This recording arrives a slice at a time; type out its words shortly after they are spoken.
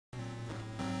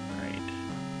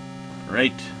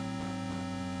Alright.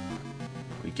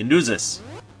 We can do this.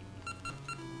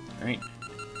 Alright.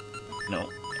 No.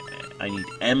 I need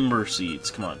ember seeds.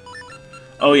 Come on.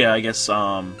 Oh yeah, I guess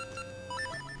I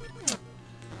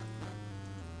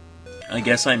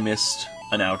missed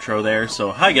an outro there.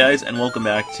 So, hi guys, and welcome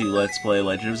back to Let's Play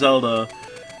Legend of Zelda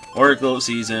Oracle of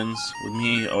Seasons with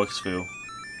me, Oxfu.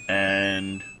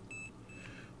 And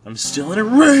I'm still in a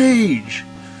rage!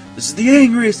 This is the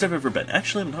angriest I've ever been.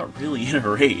 Actually, I'm not really in a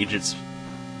rage. It's,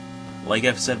 like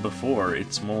I've said before,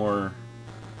 it's more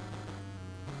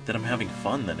that I'm having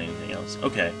fun than anything else.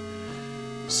 Okay.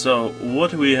 So,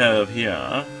 what we have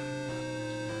here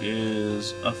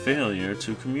is a failure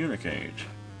to communicate.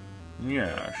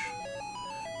 Yes.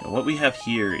 Now, what we have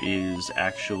here is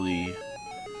actually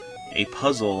a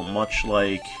puzzle much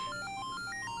like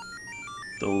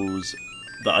the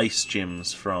ice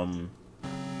gyms from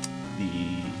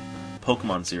the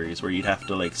Pokemon series, where you'd have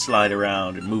to, like, slide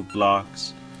around and move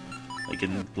blocks, like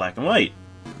in Black and White.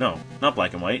 No, not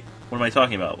Black and White. What am I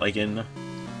talking about? Like in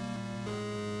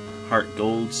Heart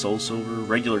Gold, Soul Silver,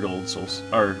 regular Gold,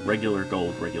 regular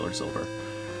Gold, regular Silver.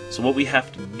 So what we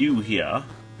have to do here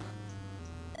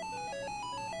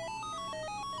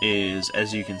is,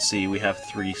 as you can see, we have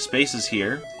 3 spaces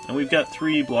here, and we've got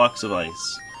 3 blocks of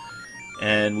ice.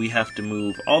 And we have to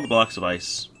move all the blocks of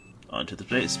ice onto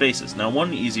the spaces. Now,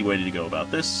 one easy way to go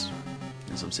about this,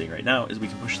 as I'm seeing right now, is we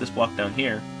can push this block down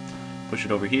here, push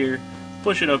it over here,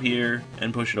 push it up here,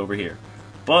 and push it over here.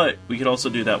 But we could also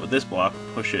do that with this block,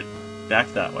 push it back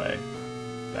that way,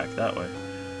 back that way.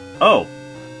 Oh!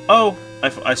 Oh!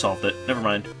 I solved it. Never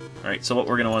mind. Alright, so what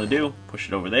we're going to want to do, push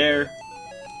it over there.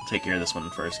 I'll take care of this one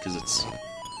first, because it's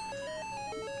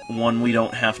one we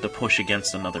don't have to push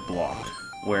against another block.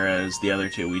 Whereas the other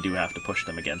 2, we do have to push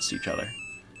them against each other.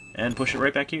 And push it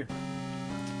right back here.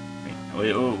 Right.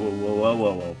 Wait, whoa, whoa, whoa, whoa,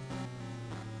 whoa, whoa.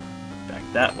 Back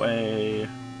that way.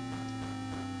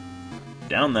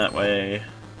 Down that way.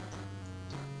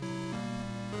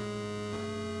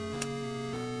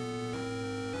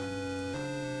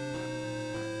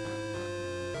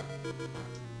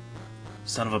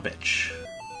 Son of a bitch.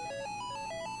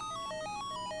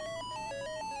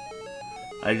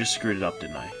 I just screwed it up,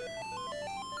 didn't I?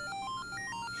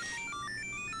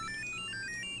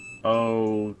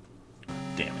 Oh,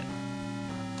 damn it.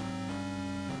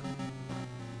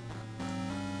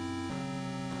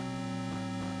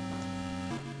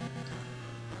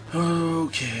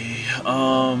 Okay,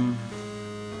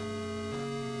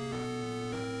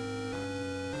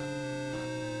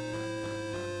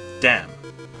 damn.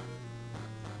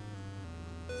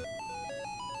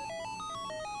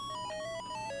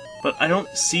 But I don't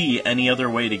see any other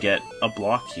way to get a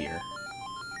block here.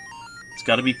 It's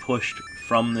gotta be pushed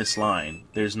from this line.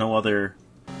 There's no other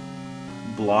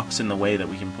blocks in the way that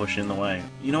we can push in the way.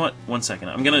 You know what? One second.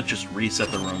 I'm gonna just reset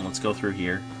the room. Let's go through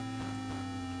here.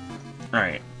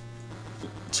 Alright.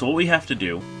 So what we have to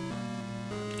do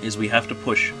is we have to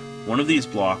push one of these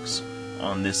blocks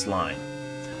on this line.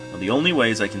 Now, the only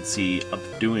ways I can see of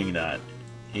doing that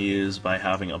is by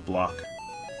having a block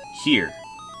here,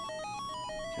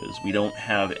 because we don't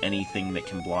have anything that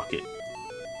can block it.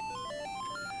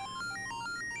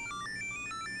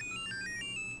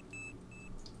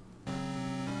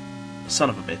 Son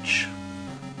of a bitch.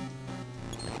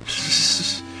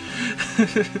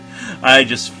 I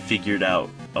just figured out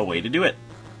a way to do it.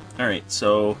 Alright,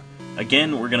 so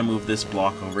again, we're going to move this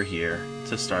block over here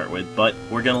to start with, but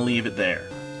we're going to leave it there.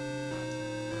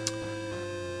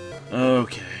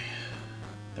 Okay.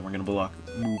 Then we're going to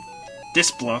move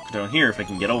this block down here if I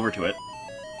can get over to it.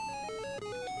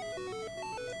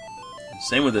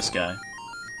 Same with this guy.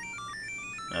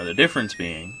 Now the difference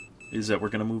being is that we're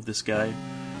going to move this guy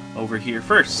over here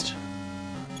first,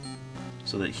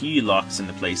 so that he locks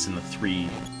into place in the 3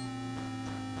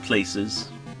 places.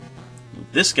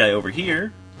 Move this guy over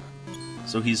here,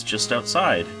 so he's just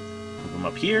outside. Move him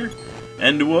up here,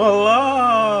 and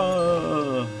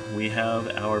voila! We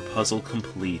have our puzzle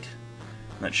complete.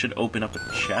 That should open up a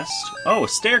chest. Oh, a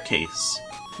staircase!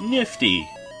 Nifty!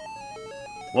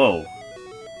 Whoa.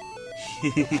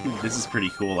 This is pretty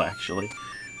cool, actually.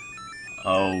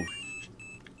 Oh,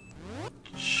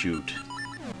 shoot.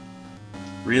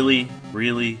 Really?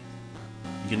 Really? You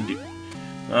can do...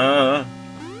 no,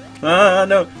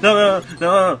 no, no,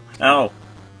 no, ow.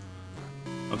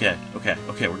 Okay, okay,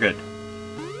 okay, we're good.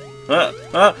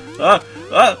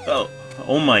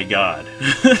 Oh my god.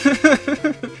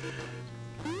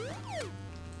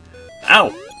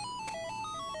 Ow!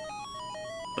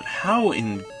 But how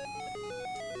in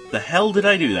the hell did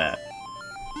I do that?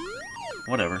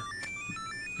 Whatever.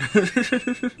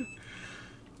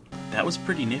 That was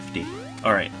pretty nifty.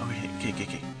 Alright,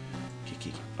 okay.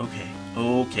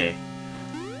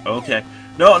 Okay.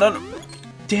 No, no, no!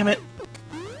 Damn it!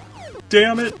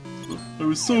 Damn it! I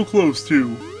was so close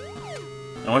to.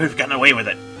 I would have gotten away with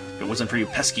it if it wasn't for you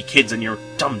pesky kids and your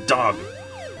dumb dog.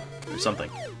 Or something.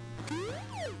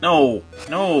 No!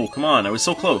 No, come on, I was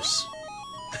so close.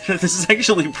 This is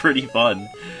actually pretty fun.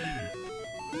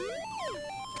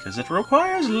 Because it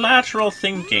requires lateral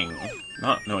thinking.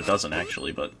 No, it doesn't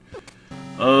actually, but...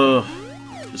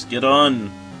 just get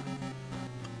on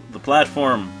the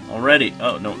platform already.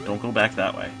 Oh, no, don't go back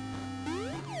that way.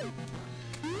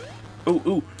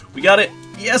 Ooh, we got it!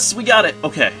 Yes, we got it!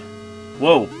 Okay.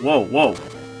 Whoa,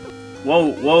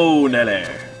 Nelly.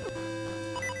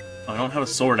 Oh, I don't have a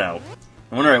sword out.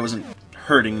 I wonder I wasn't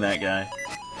hurting that guy.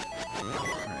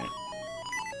 Alright.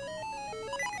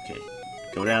 Okay.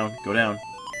 Go down.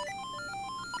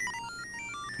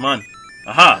 Come on.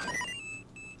 Aha!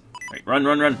 Alright, run.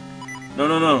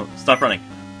 No. Stop running.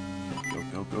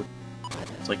 Go.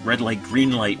 It's like red light,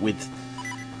 green light with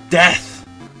death!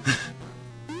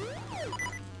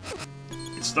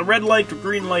 It's the red light,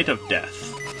 green light of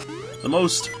death. The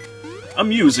most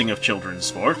amusing of children's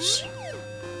sports.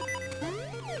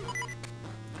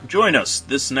 Join us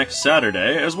this next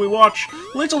Saturday as we watch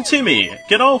little Timmy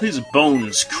get all his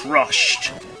bones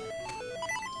crushed.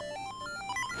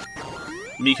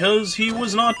 Because he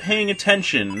was not paying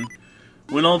attention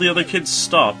when all the other kids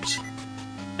stopped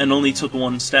and only took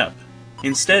one step.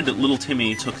 Instead, little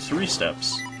Timmy took 3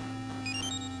 steps.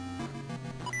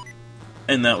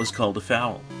 And that was called a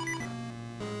foul.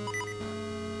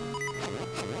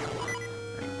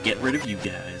 Get rid of you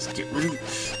guys. Get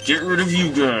rid of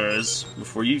you guys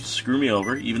before you screw me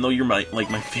over. Even though you're my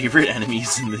favorite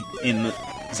enemies in the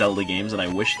Zelda games, and I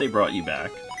wish they brought you back.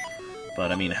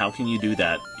 But I mean, how can you do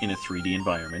that in a 3D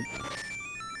environment?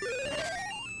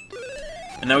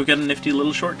 And now we've got a nifty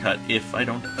little shortcut. If I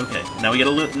don't, okay, now we get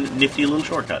a nifty little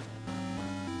shortcut.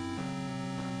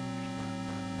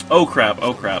 Oh crap!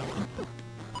 Oh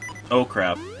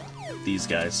crap! These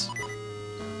guys.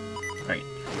 All right,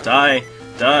 die.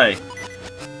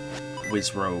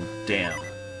 Wizrobe, damn.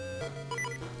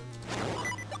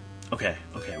 Okay,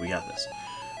 we got this.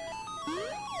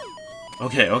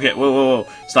 Okay, whoa.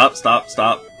 Stop.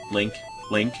 Link,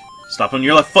 stop on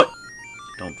your left foot.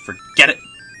 Don't forget it.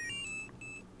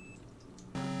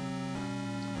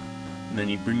 And then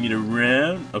you bring it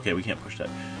around. Okay, we can't push that.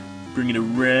 Bring it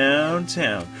around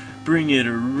town.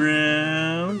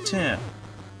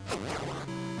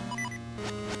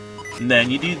 And then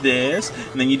you do this,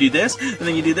 and then you do this, and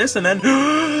then you do this, and then...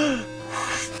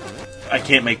 I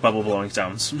can't make bubble blowing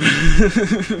sounds.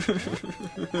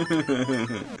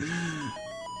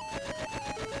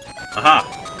 Aha!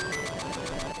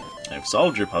 I've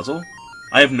solved your puzzle.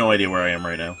 I have no idea where I am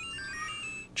right now.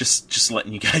 Just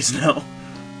letting you guys know.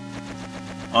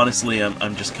 Honestly,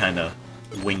 I'm just kinda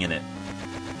winging it.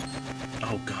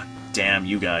 Oh god damn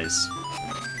you guys.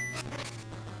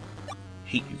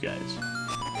 Hate you guys.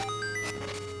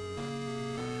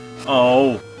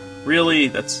 Oh, really?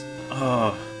 That's...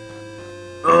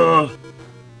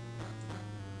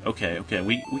 Okay,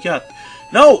 we got...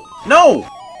 No!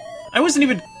 I wasn't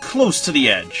even close to the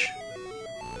edge.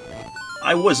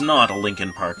 I was not a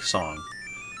Linkin Park song.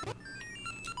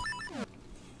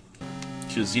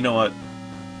 Because, you know what?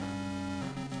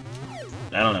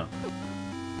 I don't know.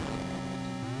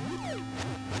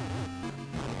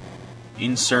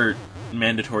 Insert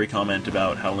mandatory comment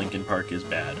about how Linkin Park is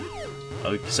bad.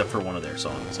 Except for one of their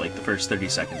songs, like the first 30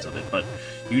 seconds of it, but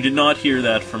you did not hear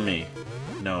that from me.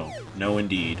 No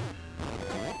indeed.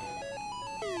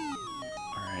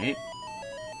 Alright.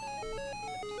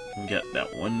 We get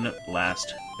that one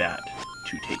last bat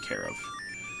to take care of.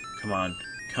 Come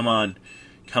on.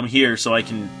 Come here so I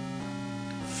can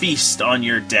feast on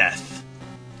your death.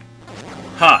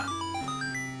 Ha!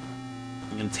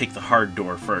 I'm gonna take the hard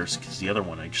door first, because the other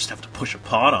one I just have to push a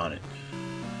pot on it.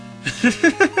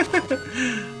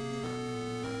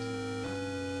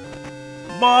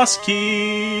 Boss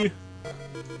key!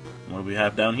 What do we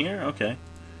have down here? Okay.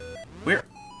 Where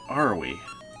are we?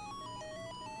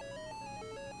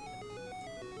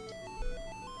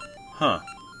 Huh.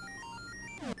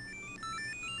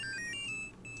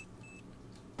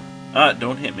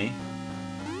 Don't hit me.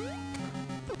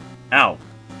 Ow.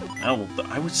 Ow,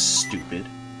 I was stupid.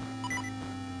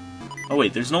 Oh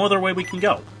wait, there's no other way we can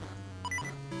go.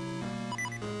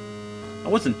 I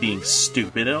wasn't being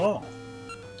stupid at all.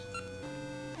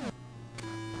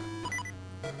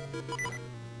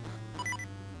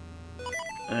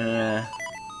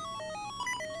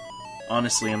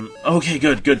 Honestly, I'm... Okay,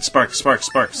 good. Sparks.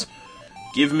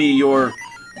 Give me your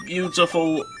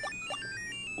beautiful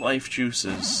life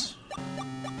juices.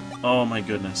 Oh my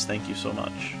goodness, thank you so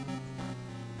much.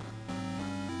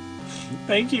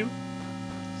 Thank you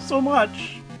so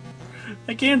much.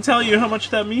 I can't tell you how much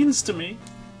that means to me.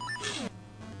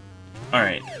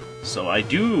 Alright, so I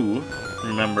do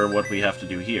remember what we have to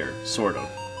do here, sort of.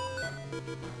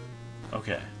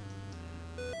 Okay.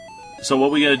 So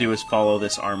what we gotta do is follow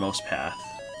this Armos path.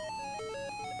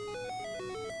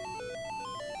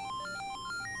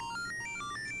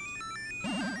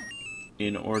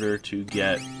 In order to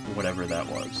get whatever that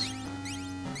was.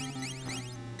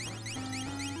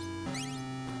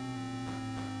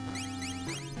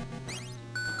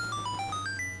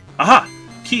 Aha!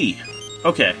 Key!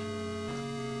 Okay.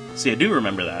 See, I do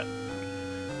remember that.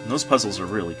 And those puzzles are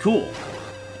really cool.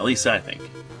 At least I think.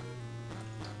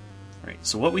 Alright,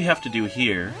 so what we have to do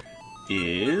here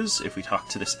is, if we talk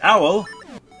to this owl...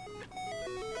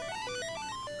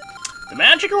 The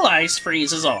magical ice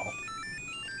freezes all.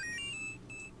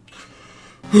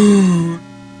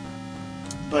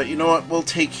 But you know what? We'll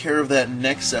take care of that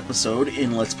next episode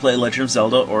in Let's Play Legend of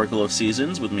Zelda Oracle of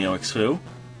Seasons with MeowXFoo.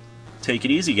 Take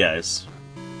it easy, guys.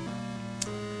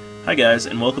 Hi guys,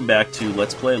 and welcome back to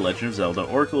Let's Play Legend of Zelda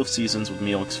Oracle of Seasons with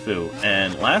MeowXFoo.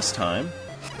 And last time,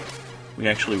 we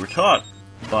actually were taught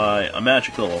by a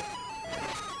magical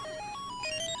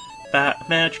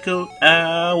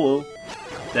owl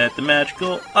that the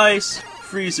magical ice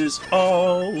freezes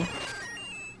all.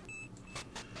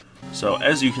 So,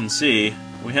 as you can see,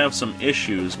 we have some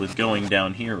issues with going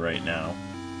down here right now.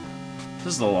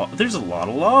 There's a lot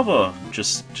of lava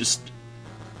just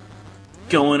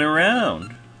going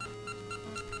around.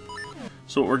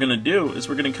 So what we're gonna do is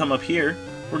we're gonna come up here.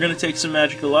 We're gonna take some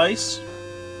magical ice.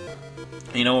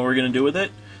 You know what we're gonna do with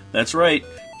it? That's right,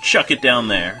 chuck it down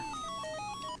there.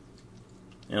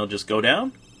 And it'll just go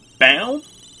down. Bam!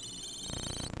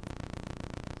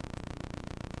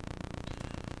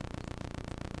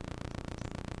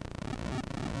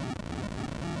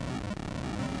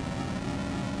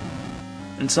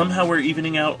 And somehow we're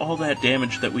evening out all that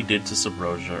damage that we did to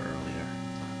Subrosia earlier.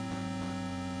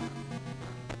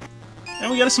 And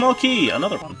we got a small key!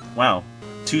 Another one. Wow.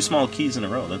 2 small keys in a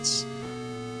row. That's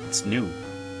new.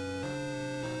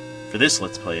 For this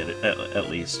Let's Play, at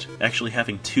least. Actually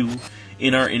having 2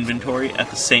 in our inventory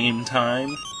at the same time.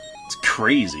 It's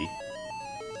crazy.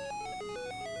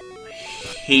 I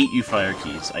hate you, fire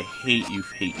keys. I hate you,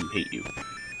 hate you, hate you.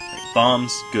 Right,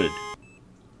 bombs, good.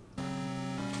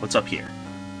 What's up here?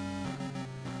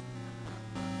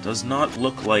 Does not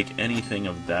look like anything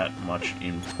of that much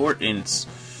importance.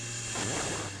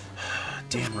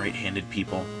 Damn right-handed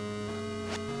people.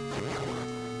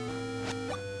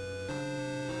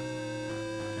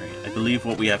 Alright, I believe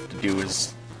what we have to do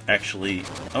is actually...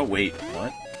 Oh, wait,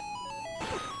 what?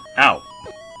 Ow!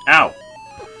 Ow!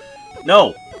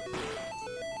 No!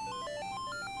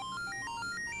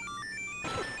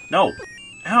 No!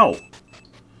 Ow!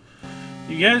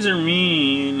 You guys are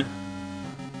mean.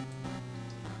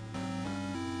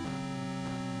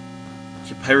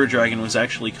 Pyro Dragon was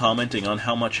actually commenting on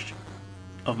how much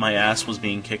of my ass was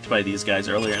being kicked by these guys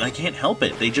earlier, and I can't help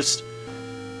it. They just...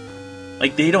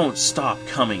 Like, they don't stop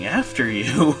coming after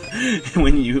you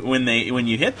when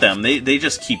you hit them. They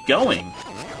just keep going.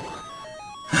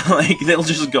 Like, they'll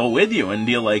just go with you and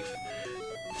deal, like,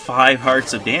 5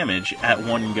 hearts of damage at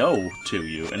one go to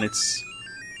you, and it's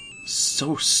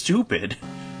so stupid.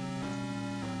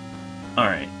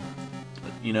 Alright.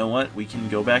 You know what? We can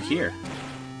go back here.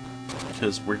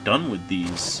 Because we're done with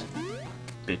these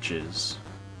bitches.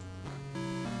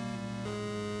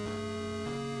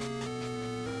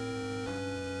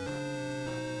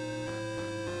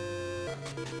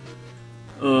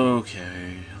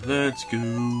 Okay, let's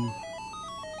go.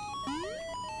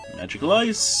 Magical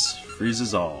ice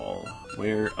freezes all.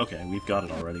 Where? Okay, we've got it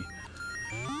already.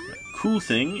 The cool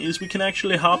thing is we can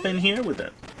actually hop in here with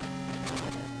it.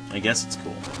 I guess it's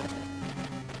cool.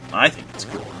 I think it's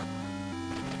cool.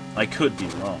 I could be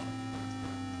wrong.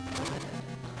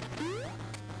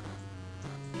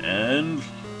 And...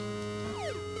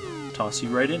 toss you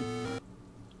right in.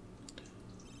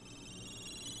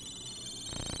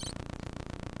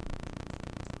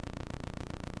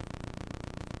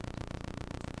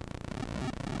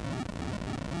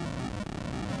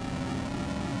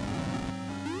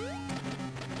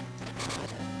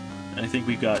 I think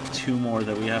we've got 2 more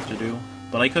that we have to do,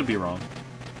 but I could be wrong.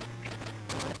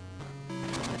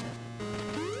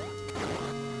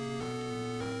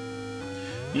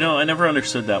 You know, I never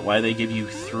understood that, why they give you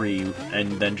 3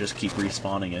 and then just keep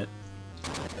respawning it.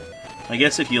 I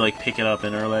guess if you, like, pick it up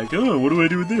and are like, oh, what do I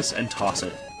do with this? And toss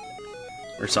it.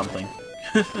 Or something.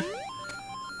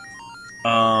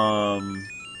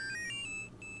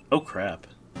 Oh crap.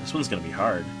 This one's gonna be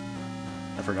hard.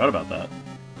 I forgot about that.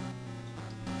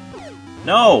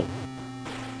 No!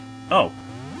 Oh.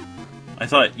 I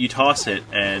thought you toss it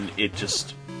and it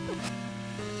just...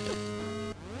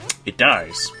 it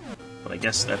dies. But I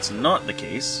guess that's not the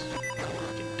case.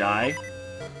 It die.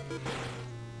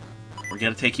 We're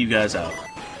gonna take you guys out.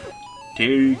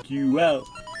 Take you out.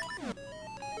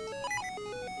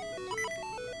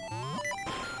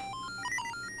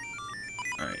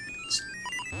 Alright.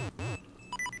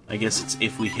 I guess it's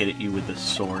if we hit you with the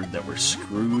sword that we're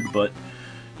screwed, but...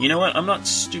 you know what? I'm not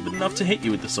stupid enough to hit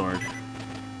you with the sword.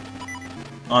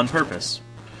 On purpose.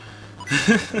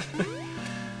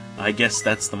 I guess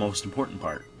that's the most important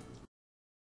part.